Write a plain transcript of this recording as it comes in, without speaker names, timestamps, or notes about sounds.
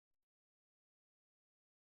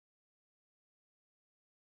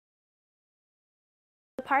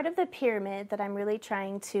part of the pyramid that I'm really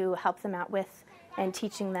trying to help them out with and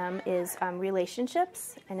teaching them is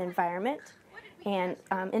relationships and environment and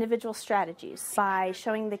individual strategies, by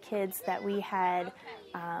showing the kids that we had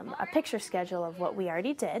a picture schedule of what we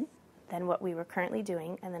already did, then what we were currently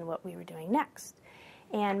doing, and then what we were doing next.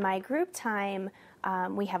 And my group time,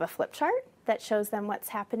 we have a flip chart that shows them what's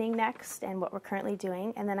happening next and what we're currently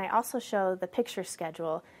doing. And then I also show the picture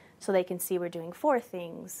schedule so they can see we're doing 4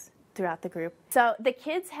 things throughout the group. So the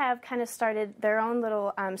kids have kind of started their own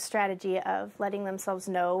little strategy of letting themselves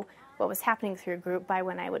know what was happening through a group by,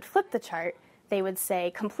 when I would flip the chart, they would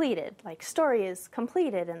say completed, like story is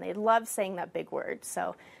completed, and they love saying that big word.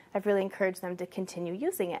 So I've really encouraged them to continue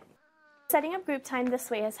using it. Setting up group time this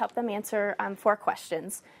way has helped them answer 4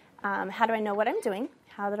 questions. How do I know what I'm doing?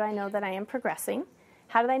 How do I know that I am progressing?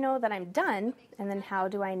 How do I know that I'm done? And then how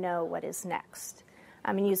do I know what is next?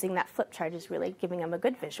 And using that flip chart is really giving them a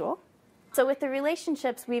good visual. So with the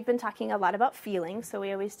relationships, we've been talking a lot about feeling. So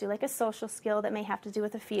we always do like a social skill that may have to do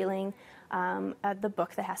with a feeling, the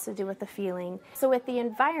book that has to do with the feeling. So with the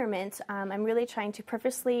environment, I'm really trying to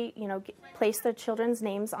purposely, place the children's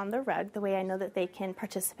names on the rug the way I know that they can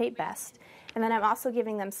participate best. And then I'm also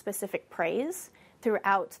giving them specific praise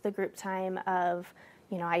throughout the group time of,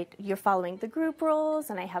 you're following the group rules,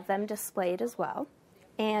 and I have them displayed as well.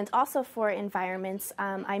 And also for environments,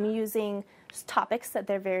 I'm using topics that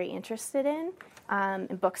they're very interested in,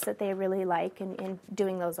 and books that they really like, and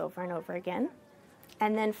doing those over and over again.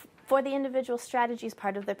 And then for the individual strategies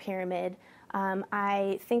part of the pyramid,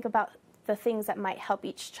 I think about the things that might help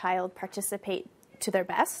each child participate to their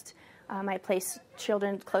best. I place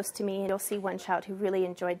children close to me, and you'll see one child who really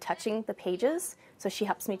enjoyed touching the pages, so she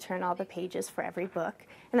helps me turn all the pages for every book.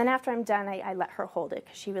 And then after I'm done, I let her hold it,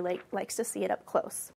 because she really likes to see it up close.